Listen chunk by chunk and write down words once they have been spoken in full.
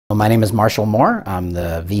Well, my name is Marshall Moore. I'm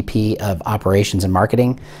the VP of Operations and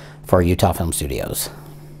Marketing for Utah Film Studios.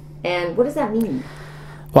 And what does that mean?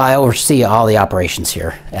 Well, I oversee all the operations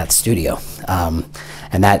here at the studio. And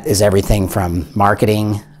that is everything from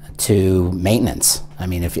marketing to maintenance. I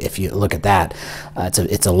mean, if you look at that,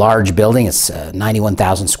 it's a large building. It's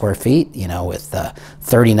 91,000 square feet, you know, with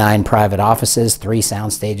 39 private offices, 3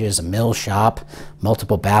 sound stages, a mill shop,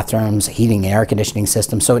 multiple bathrooms, heating and air conditioning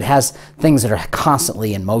system. So it has things that are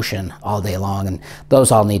constantly in motion all day long, and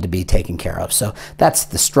those all need to be taken care of. So that's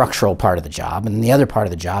the structural part of the job. And the other part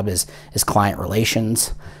of the job is client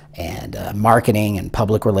relations and marketing and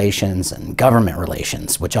public relations and government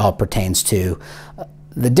relations, which all pertains to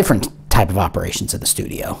the different type of operations of the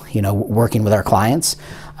studio. You know, working with our clients,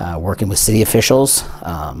 working with city officials,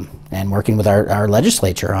 and working with our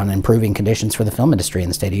legislature on improving conditions for the film industry in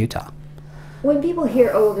the state of Utah. When people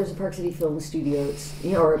hear, oh, there's a Park City Film Studios,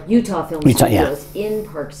 you know, or Utah Film Studios in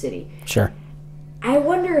Park City. Sure. I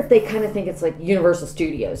wonder if they kind of think it's like Universal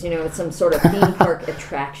Studios, you know, it's some sort of theme park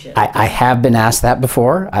attraction. I have been asked that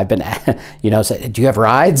before. I've been, you know, say, do you have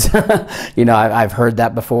rides? You know, I've heard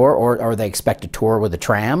that before, or they expect a tour with a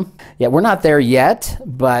tram. Yeah, we're not there yet,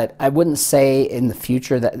 but I wouldn't say in the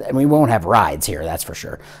future that, I mean, we won't have rides here, that's for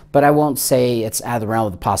sure. But I won't say it's out of the realm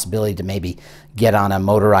of the possibility to maybe get on a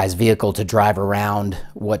motorized vehicle to drive around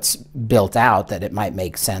what's built out, that it might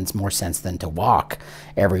make sense, more sense than to walk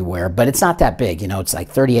everywhere. But it's not that big, you know, it's like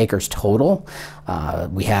 30 acres total.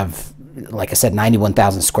 We have, like I said,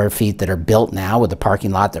 91,000 square feet that are built now with a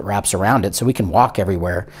parking lot that wraps around it, so we can walk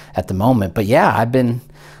everywhere at the moment. But yeah, I've been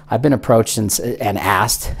approached and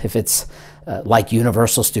asked if it's like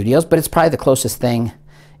Universal Studios, but it's probably the closest thing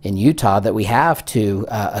in Utah that we have to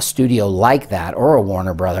a studio like that, or a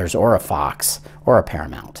Warner Brothers, or a Fox, or a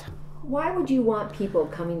Paramount. Why would you want people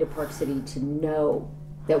coming to Park City to know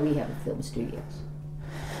that we have a film studios?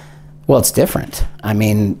 Well, it's different. I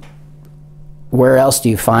mean, where else do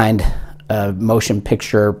you find a motion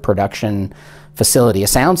picture production facility, a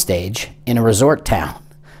soundstage, in a resort town?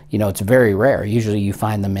 You know, it's very rare. Usually you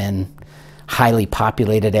find them in highly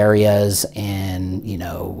populated areas and, you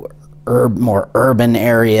know, more urban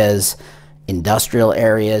areas, industrial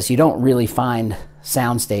areas. You don't really find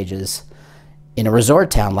sound stages in a resort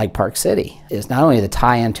town like Park City. It's not only the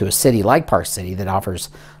tie-in to a city like Park City that offers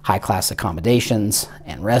high-class accommodations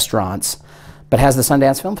and restaurants, but has the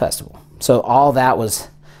Sundance Film Festival. So all that was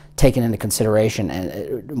taken into consideration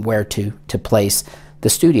and where to place the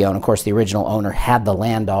studio. And of course, the original owner had the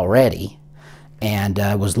land already and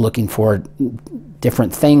was looking for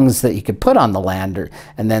different things that you could put on the land,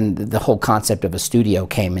 and then the whole concept of a studio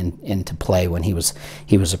came into play when he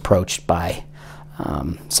was approached by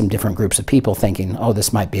some different groups of people thinking, oh,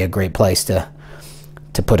 this might be a great place to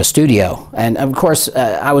put a studio. And of course,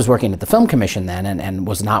 I was working at the Film Commission then, and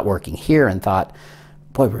was not working here, and thought,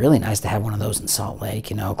 boy, it'd be really nice to have one of those in Salt Lake,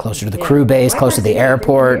 you know, closer to the crew base, close to the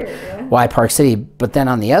airport. Why Park City? But then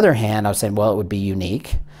on the other hand, I was saying, well, it would be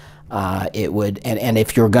unique. It would, and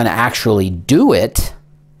if you're going to actually do it,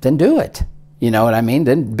 then do it. You know what I mean?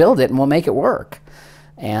 Then build it and we'll make it work.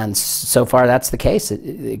 And so far that's the case.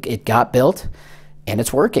 It got built and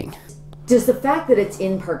it's working. Does the fact that it's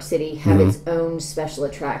in Park City have its own special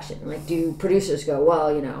attraction? Like, do producers go,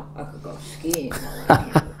 well, you know, I could go skiing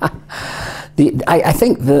I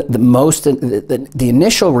think the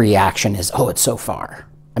initial reaction is, oh, it's so far.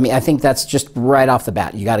 I mean, I think that's just right off the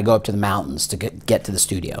bat. You got to go up to the mountains to get to the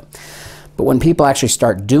studio. But when people actually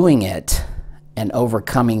start doing it and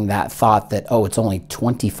overcoming that thought that, oh, it's only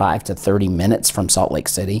 25 to 30 minutes from Salt Lake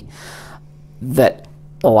City, that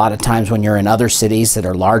a lot of times when you're in other cities that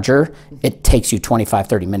are larger, it takes you 25,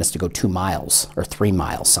 30 minutes to go 2 miles or 3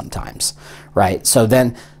 miles sometimes, right? So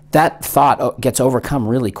then that thought gets overcome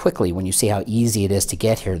really quickly when you see how easy it is to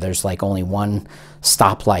get here. There's like only one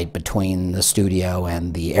stoplight between the studio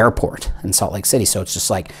and the airport in Salt Lake City. So it's just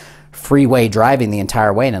like freeway driving the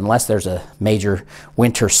entire way. And unless there's a major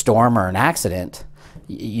winter storm or an accident,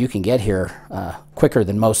 you can get here quicker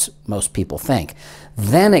than most people think.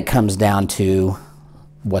 Then it comes down to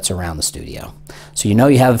what's around the studio. So you know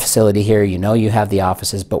you have a facility here, you know you have the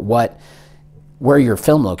offices, but where are your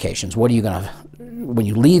film locations? What are you going to, when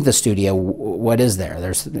you leave the studio, what is there?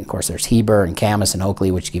 Of course, there's Heber and Camas and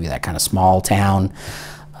Oakley, which give you that kind of small town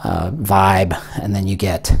vibe, and then you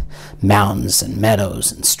get mountains and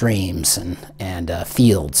meadows and streams and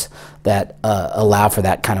fields that allow for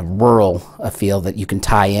that kind of rural feel that you can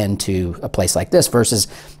tie into a place like this, versus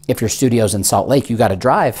if your studio's in Salt Lake, you got to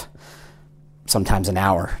drive sometimes an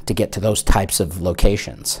hour to get to those types of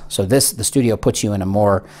locations. So the studio puts you in a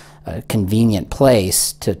more convenient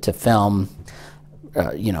place to film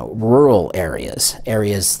rural areas,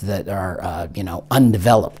 areas that are,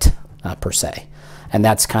 undeveloped per se. And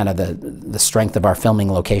that's kind of the strength of our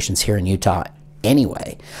filming locations here in Utah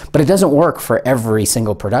anyway. But it doesn't work for every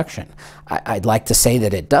single production. I'd like to say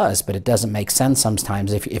that it does, but it doesn't make sense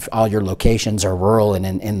sometimes if all your locations are rural and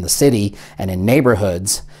in the city and in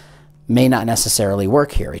neighborhoods. May not necessarily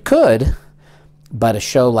work here. It could, but a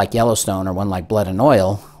show like Yellowstone or one like Blood and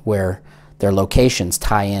Oil, where their locations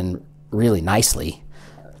tie in really nicely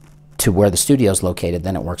to where the studio's located,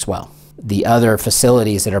 then it works well. The other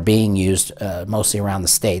facilities that are being used mostly around the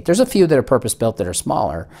state, there's a few that are purpose-built that are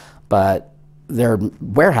smaller, but they're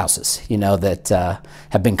warehouses, that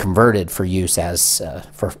have been converted for use as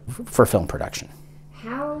for film production.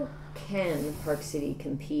 How can Park City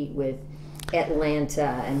compete with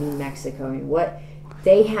Atlanta and New Mexico? I mean,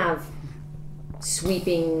 they have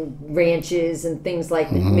sweeping ranches and things like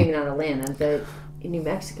that. Maybe not Atlanta, but New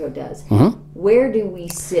Mexico does. Where do we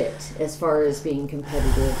sit as far as being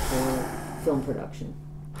competitive for film production?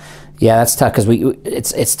 Yeah, that's tough because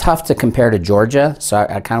it's tough to compare to Georgia. So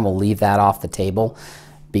I kind of will leave that off the table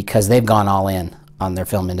because they've gone all in on their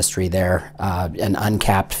film industry there, an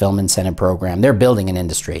uncapped film incentive program. They're building an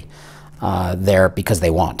industry there because they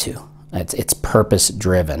want to. It's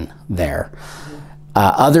purpose-driven there.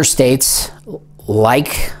 Other states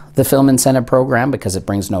like the film incentive program because it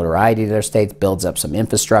brings notoriety to their states, builds up some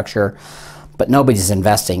infrastructure, but nobody's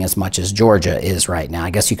investing as much as Georgia is right now. I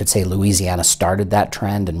guess you could say Louisiana started that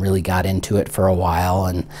trend and really got into it for a while,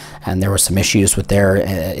 and there were some issues with their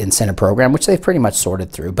incentive program, which they've pretty much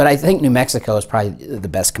sorted through. But I think New Mexico is probably the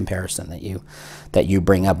best comparison that you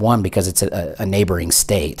bring up. One, because it's a neighboring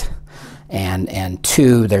state. And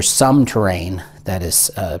two, there's some terrain that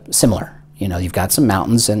is similar. You've got some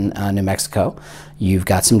mountains in New Mexico, you've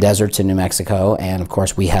got some deserts in New Mexico, and of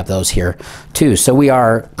course we have those here too. So we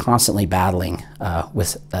are constantly battling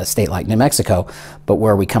with a state like New Mexico, but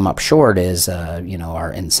where we come up short is,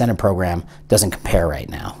 our incentive program doesn't compare right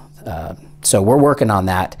now. So we're working on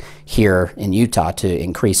that here in Utah to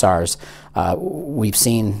increase ours. We've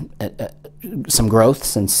seen some growth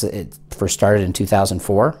since it first started in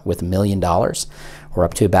 2004 with $1 million. We're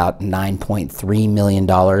up to about $9.3 million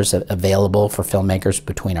available for filmmakers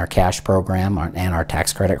between our cash program and our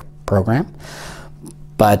tax credit program.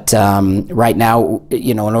 But right now,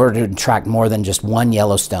 in order to attract more than just one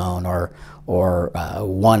Yellowstone or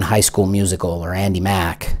one High School Musical or Andy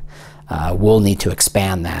Mack, we'll need to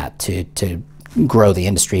expand that to grow the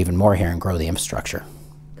industry even more here and grow the infrastructure.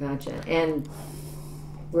 Gotcha. And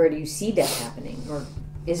where do you see that happening, or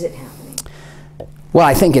is it happening? Well,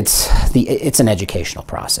 I think it's an educational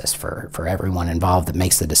process for everyone involved that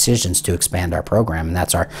makes the decisions to expand our program, and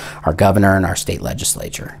that's our governor and our state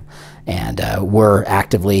legislature. And we're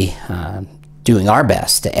actively doing our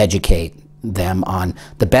best to educate them on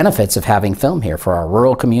the benefits of having film here for our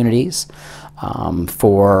rural communities,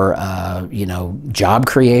 for job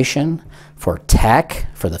creation, for tech,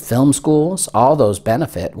 for the film schools. All those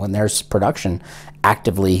benefit when there's production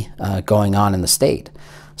actively going on in the state.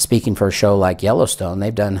 Speaking for a show like Yellowstone,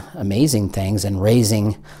 they've done amazing things in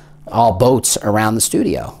raising all boats around the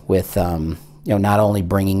studio with not only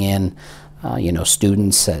bringing in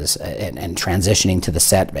students and transitioning to the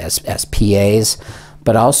set as PAs,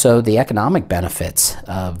 but also the economic benefits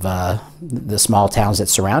of the small towns that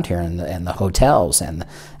surround here and the hotels and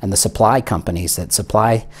the supply companies that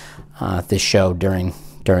supply this show during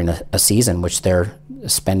a season, which they're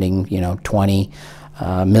spending $20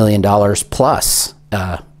 million plus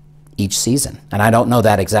each season. And I don't know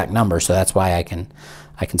that exact number, so that's why I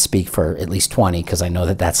can speak for at least 20, because I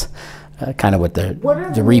know that's kind of what the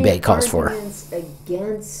rebate calls for. What are the arguments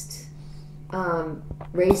against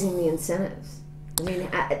raising the incentives? I mean,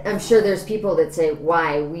 I'm sure there's people that say,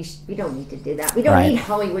 why? We don't need to do that. We don't need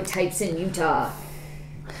Hollywood types in Utah.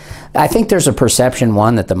 I think there's a perception,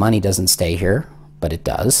 one, that the money doesn't stay here, but it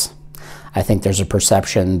does. I think there's a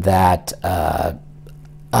perception that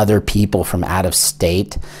other people from out of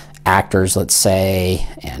state, actors, let's say,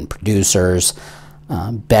 and producers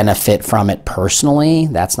benefit from it personally.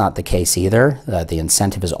 That's not the case either. The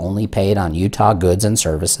incentive is only paid on Utah goods and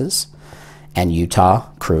services and Utah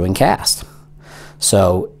crew and cast.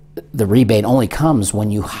 So the rebate only comes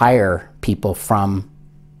when you hire people from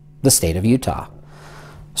the state of Utah.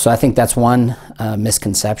 So I think that's one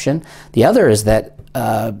misconception. The other is that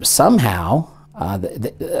somehow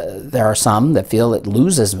there are some that feel it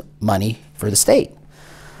loses money for the state.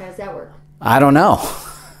 How does that work? I don't know,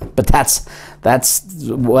 but that's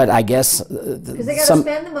what I guess. Because they got to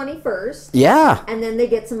spend the money first. Yeah. And then they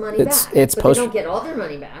get some money back. But they don't get all their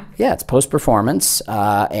money back. Yeah, it's post-performance,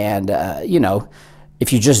 and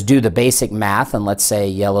if you just do the basic math, and let's say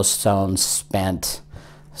Yellowstone spent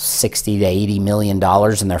 60 to 80 million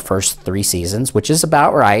dollars in their first 3 seasons, which is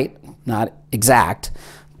about right, not exact,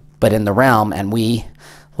 but in the realm, and we,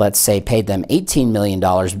 let's say, paid them $18 million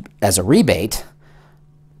as a rebate,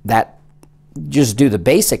 that just do the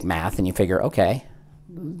basic math and you figure, okay,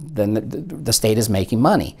 then the state is making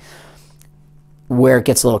money. Where it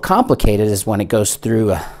gets a little complicated is when it goes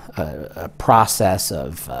through a process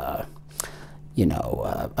of, a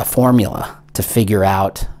formula to figure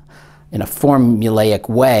out in a formulaic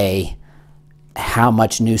way how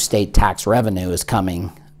much new state tax revenue is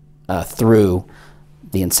coming through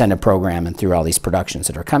the incentive program and through all these productions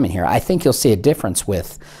that are coming here. I think you'll see a difference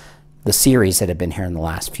with the series that have been here in the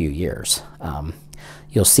last few years.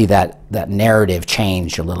 You'll see that narrative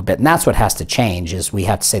change a little bit, and that's what has to change. Is we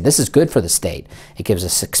have to say this is good for the state. It gives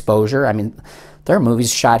us exposure. I mean, there are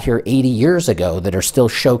movies shot here 80 years ago that are still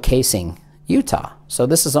showcasing Utah. So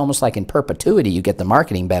this is almost like in perpetuity. You get the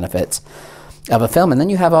marketing benefits of a film, and then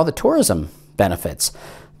you have all the tourism benefits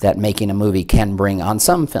that making a movie can bring on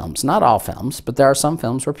some films. Not all films, but there are some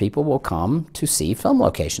films where people will come to see film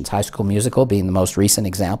locations. High School Musical being the most recent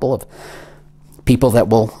example of people that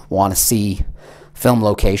will want to see film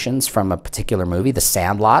locations from a particular movie. The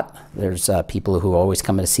Sandlot, there's people who always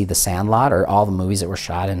come to see The Sandlot, or all the movies that were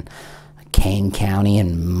shot in Kane County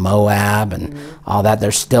and Moab and all that.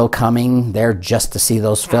 They're still coming there just to see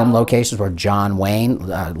those film locations, where John Wayne,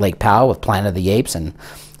 Lake Powell with Planet of the Apes, and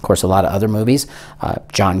of course a lot of other movies,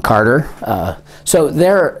 John Carter. So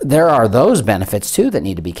there are those benefits too that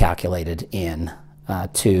need to be calculated in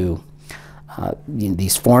to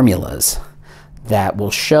these formulas that will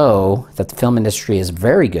show that the film industry is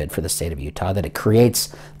very good for the state of Utah, that it creates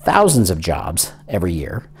thousands of jobs every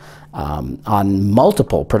year on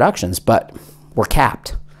multiple productions, but we're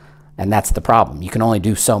capped. And that's the problem. You can only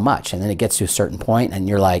do so much, and then it gets to a certain point and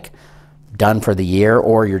you're like done for the year,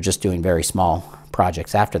 or you're just doing very small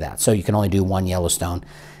projects after that. So you can only do 1 Yellowstone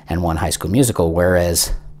and 1 High School Musical,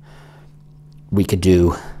 whereas we could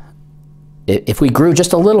do, if we grew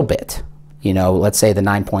just a little bit, let's say the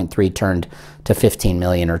 9.3 turned to 15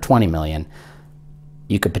 million or 20 million,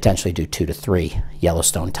 you could potentially do 2 to 3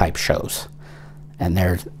 Yellowstone type shows. And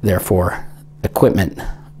therefore equipment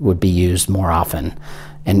would be used more often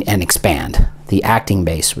and expand. The acting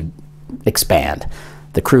base would expand.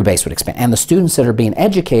 The crew base would expand. And the students that are being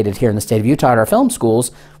educated here in the state of Utah at our film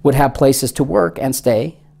schools would have places to work and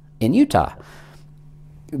stay in Utah.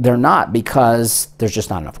 They're not, because there's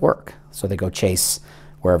just not enough work. So they go chase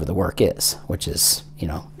wherever the work is, which is,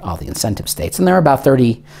 all the incentive states. And there are about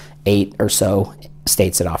 38 or so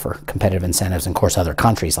states that offer competitive incentives, and of course other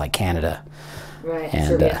countries like Canada. Right, and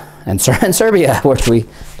Serbia. And Serbia, which we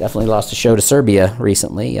definitely lost a show to Serbia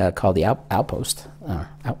recently, called The Outpost.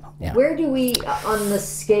 Yeah. Where do we, on the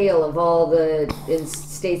scale of all the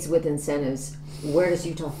states with incentives, where does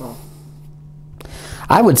Utah fall?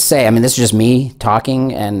 I would say, this is just me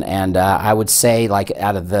talking, and I would say, like,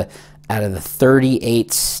 out of the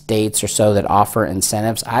 38 states or so that offer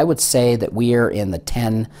incentives, I would say that we are in the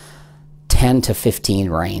 10 to 15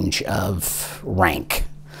 range of rank.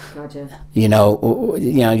 Gotcha.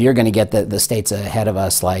 You're going to get the states ahead of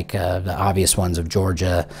us, like the obvious ones of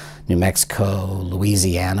Georgia, New Mexico,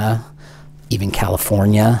 Louisiana, even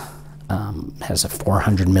California has a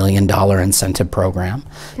 $400 million incentive program.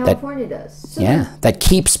 California does. So that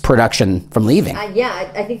keeps production from leaving.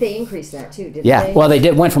 I think they increased that too, didn't they? Well,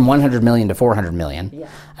 they went from 100 million to 400 million. Yeah.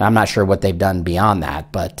 And I'm not sure what they've done beyond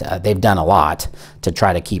that, but they've done a lot to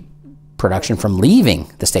try to keep production from leaving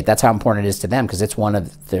the state. That's how important it is to them, because it's one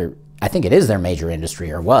of their, I think it is their major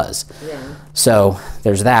industry, or was. Yeah. So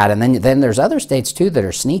there's that, and then there's other states too that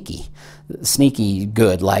are sneaky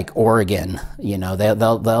good, like Oregon.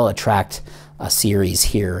 They'll attract a series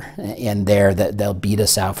here and there that they'll beat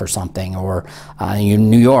us out for something, or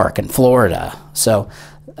New York and Florida. So,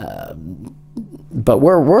 but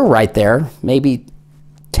we're right there, maybe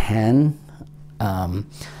 10.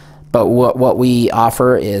 But what we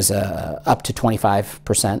offer is up to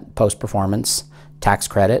 25% post-performance tax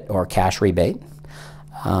credit or cash rebate.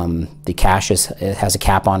 The cash it has a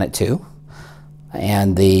cap on it too.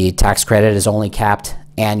 And the tax credit is only capped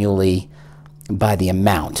annually by the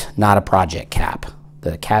amount, not a project cap.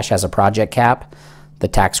 The cash has a project cap. The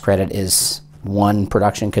tax credit is one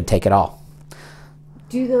production could take it all.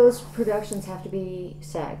 Do those productions have to be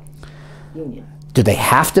SAG union? Do they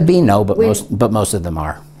have to be? No, but most of them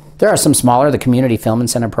are. There are some smaller, the Community Film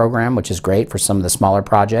Incentive Program, which is great for some of the smaller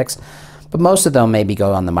projects, but most of them maybe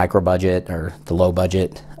go on the micro budget or the low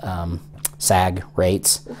budget SAG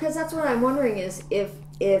rates. Because that's what I'm wondering is if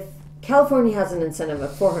California has an incentive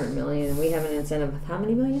of 400 million, and we have an incentive of how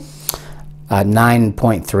many million?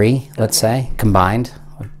 9.3, let's say, combined.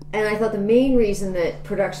 And I thought the main reason that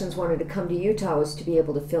productions wanted to come to Utah was to be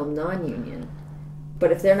able to film non-union.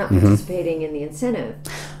 But if they're not participating in the incentive,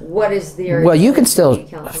 what is their... Well, you can still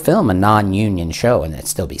film a non-union show and it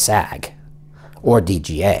still be SAG or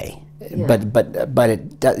DGA. Yeah. But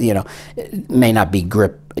it, you know, it may not be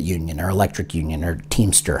grip union or electric union or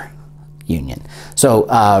Teamster union. So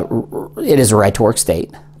it is a right to work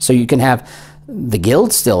state. So you can have the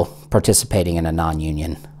guild still participating in a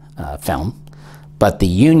non-union film. But the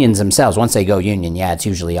unions themselves, once they go union, yeah, it's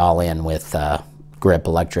usually all in with grip,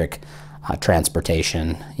 electric,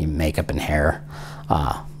 transportation, makeup and hair.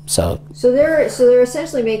 So they're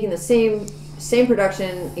essentially making the same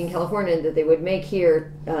production in California that they would make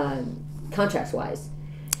here, contracts wise.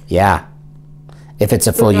 Yeah, if it's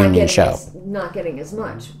a full union show. Not getting as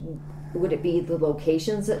much. Would it be the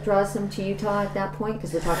locations that draws them to Utah at that point?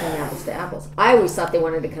 Because we're talking apples to apples. I always thought they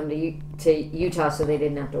wanted to come to Utah so they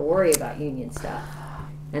didn't have to worry about union stuff,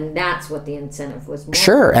 and that's what the incentive was. More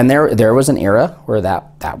sure, and there was an era where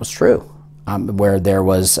that was true, where there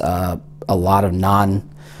was a lot of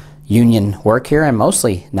non-union work here and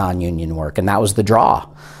mostly non-union work, and that was the draw.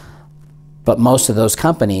 But most of those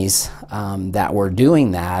companies that were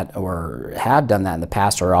doing that or have done that in the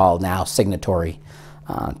past are all now signatory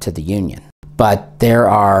to the union. But there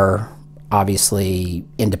are obviously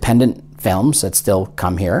independent films that still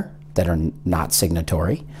come here that are not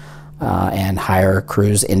signatory and hire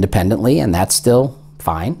crews independently, and that's still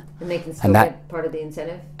fine. And they can still get part of the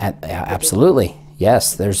incentive? Absolutely,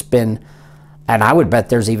 yes. There's been, and I would bet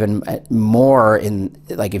there's even more in,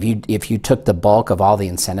 like if you took the bulk of all the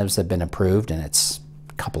incentives that have been approved, and it's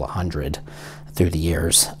a couple of hundred through the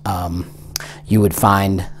years, you would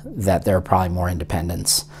find that there are probably more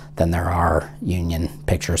independents than there are union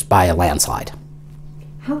pictures by a landslide.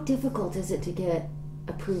 How difficult is it to get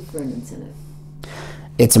approved for an incentive?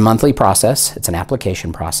 It's a monthly process. It's an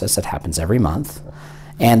application process that happens every month.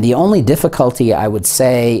 And the only difficulty I would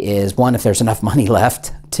say is, one, if there's enough money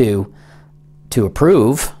left to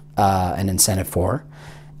approve an incentive for.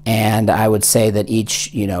 And I would say that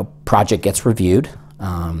each project gets reviewed.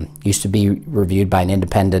 Used to be reviewed by an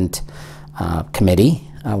independent committee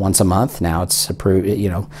once a month. Now it's approved,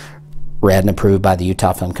 read and approved by the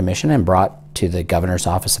Utah Film Commission and brought to the Governor's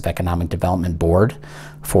Office of Economic Development Board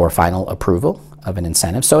for final approval of an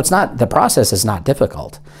incentive. So the process is not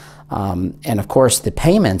difficult. And of course the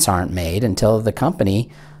payments aren't made until the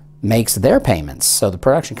company makes their payments. So the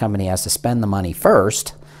production company has to spend the money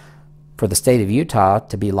first for the state of Utah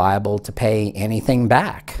to be liable to pay anything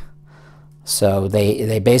back. So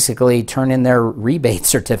they basically turn in their rebate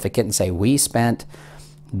certificate and say, we spent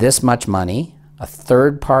this much money. A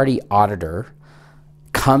third-party auditor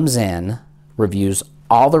comes in, reviews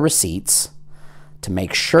all the receipts to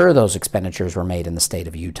make sure those expenditures were made in the state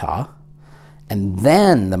of Utah, and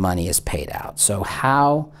then the money is paid out. So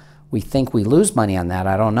how we think we lose money on that,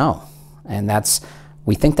 I don't know. And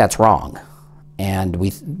we think that's wrong. And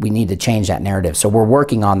we need to change that narrative. So we're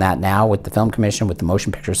working on that now with the Film Commission, with the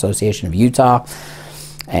Motion Picture Association of Utah,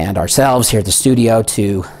 and ourselves here at the studio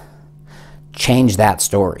to change that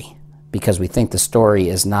story, because we think the story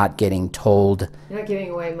is not getting told. You're not giving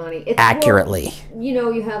away money. It's accurately.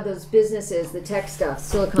 More, you have those businesses, the tech stuff,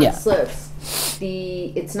 Silicon Slips.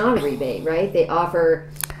 It's not a rebate, right? They offer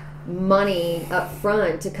money up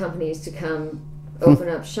front to companies to come open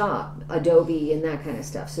up shop, Adobe and that kind of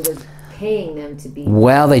stuff. So they're paying them to be...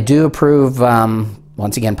 Well, they do approve,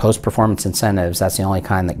 once again, post-performance incentives. That's the only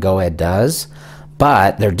kind that GoEd does.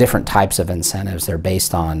 But they're different types of incentives. They're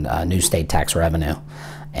based on new state tax revenue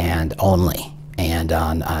and only, and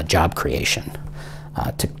on job creation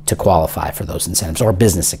to qualify for those incentives, or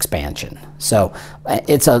business expansion. So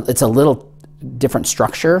it's a little different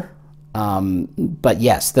structure. But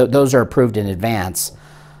yes, those are approved in advance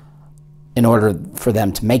in order for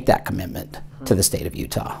them to make that commitment to the state of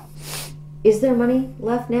Utah. Is there money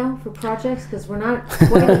left now for projects? Because we're not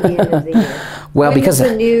quite at the end of the year. Well, when because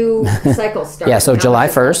the new cycle starts. Yeah, so July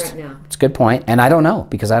 1st. Right now? It's a good point, and I don't know,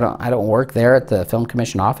 because I don't work there at the Film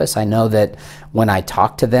Commission office. I know that when I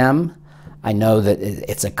talk to them, I know that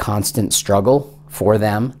it's a constant struggle for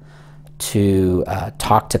them to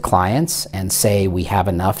talk to clients and say, we have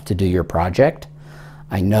enough to do your project.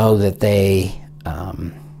 I know that they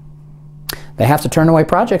have to turn away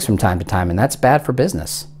projects from time to time, and that's bad for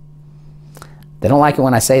business. They don't like it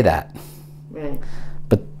when I say that. Right.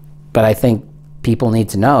 But I think people need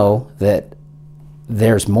to know that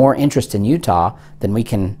there's more interest in Utah than we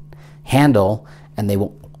can handle, and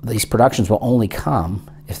these productions will only come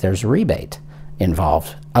if there's a rebate.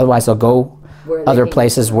 involved. Otherwise, they'll go Where they other think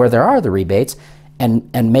places where there are the rebates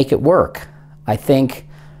and make it work. I think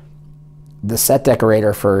the set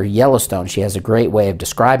decorator for Yellowstone, she has a great way of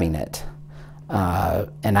describing it.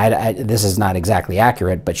 And this is not exactly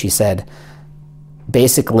accurate, but she said,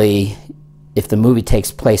 basically, if the movie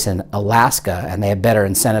takes place in Alaska and they have better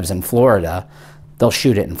incentives in Florida, they'll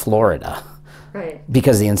shoot it in Florida. Right.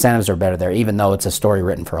 Because the incentives are better there, even though it's a story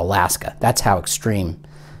written for Alaska. That's how extreme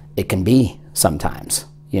it can be sometimes,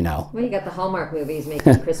 you know. Well, you got the Hallmark movies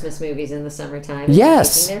making Christmas movies in the summertime. And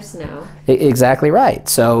Yes. taking their snow. Exactly right.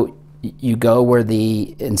 So you go where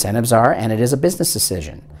the incentives are, and it is a business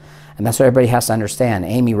decision. And that's what everybody has to understand.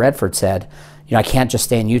 Amy Redford said, you know, I can't just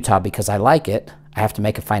stay in Utah because I like it. I have to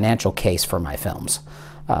make a financial case for my films,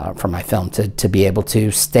 for my film to be able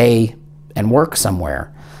to stay and work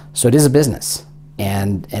somewhere. So it is a business.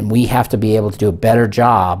 And we have to be able to do a better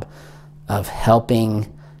job of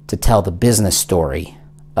helping to tell the business story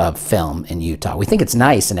of film in Utah. We think it's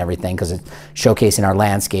nice and everything because it's showcasing our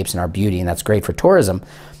landscapes and our beauty, and that's great for tourism.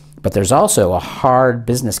 But there's also a hard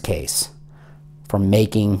business case for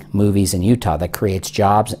making movies in Utah that creates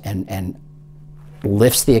jobs and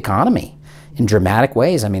lifts the economy in dramatic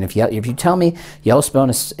ways. I mean, if you tell me Yellowstone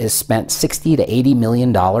is spent $60 to $80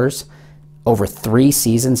 million over 3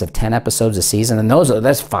 seasons of 10 episodes a season, and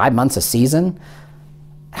that's 5 months a season,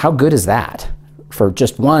 how good is that for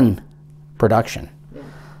just one production? Yeah.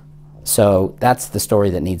 So that's the story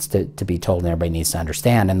that needs to be told, and everybody needs to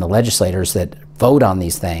understand. And the legislators that vote on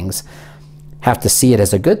these things have to see it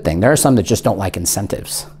as a good thing. There are some that just don't like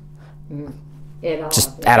incentives.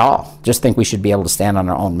 At all. Just think we should be able to stand on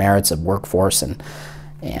our own merits of workforce and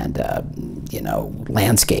you know,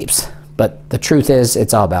 landscapes. But the truth is,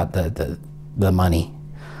 it's all about the money.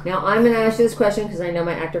 Now, I'm going to ask you this question because I know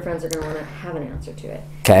my actor friends are going to want to have an answer to it.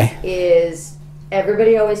 Okay. Is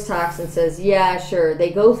everybody always talks and says, yeah, sure,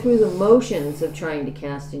 they go through the motions of trying to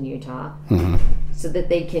cast in Utah so that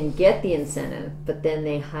they can get the incentive, but then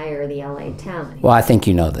they hire the LA talent. Well, I think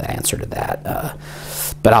you know the answer to that.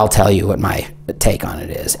 But I'll tell you what my take on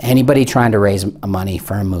it is. Anybody trying to raise money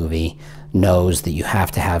for a movie knows that you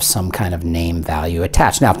have to have some kind of name value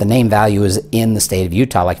attached. Now, if the name value is in the state of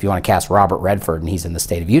Utah, like if you want to cast Robert Redford and he's in the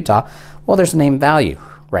state of Utah, well, there's a name value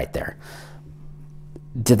right there.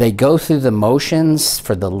 Do they go through the motions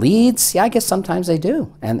for the leads? Yeah, I guess sometimes they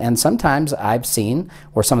do. And sometimes I've seen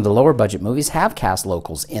where some of the lower budget movies have cast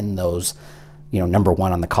locals in those, you know, #1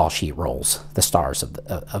 on the call sheet roles, the stars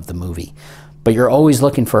of the movie. But you're always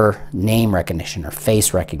looking for name recognition or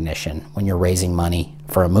face recognition when you're raising money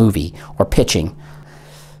for a movie or pitching.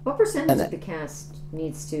 What percentage of the cast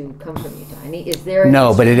needs to come from Utah? Is there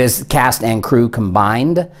no, but it is cast and crew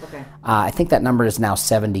combined. Okay. I think that number is now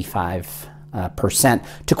 75%.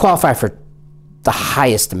 To qualify for the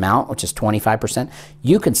highest amount, which is 25%,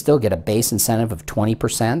 you can still get a base incentive of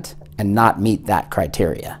 20% and not meet that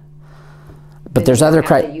criteria. But there's other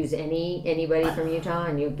criteria. Use anybody from Utah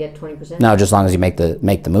and you get 20%? No, just as long as you make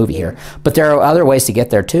the movie here. But there are other ways to get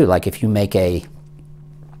there too. Like if you make a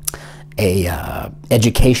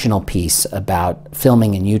educational piece about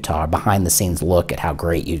filming in Utah, behind the scenes look at how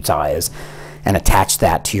great Utah is, and attach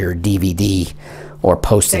that to your DVD or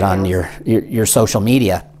post it on your social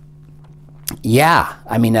media. Yeah,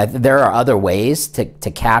 I mean, there are other ways to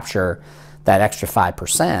capture that extra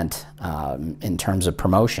 5% in terms of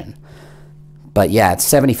promotion. But yeah, it's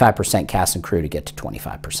 75% cast and crew to get to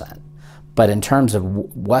 25%. But in terms of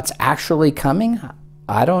what's actually coming,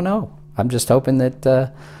 I don't know. I'm just hoping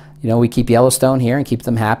that you know, we keep Yellowstone here and keep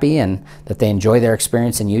them happy, and that they enjoy their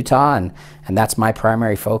experience in Utah. And that's my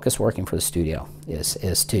primary focus working for the studio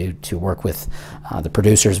is to work with the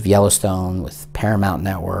producers of Yellowstone, with Paramount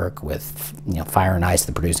Network, with, you know, Fire and Ice,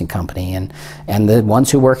 the producing company, and the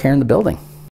ones who work here in the building.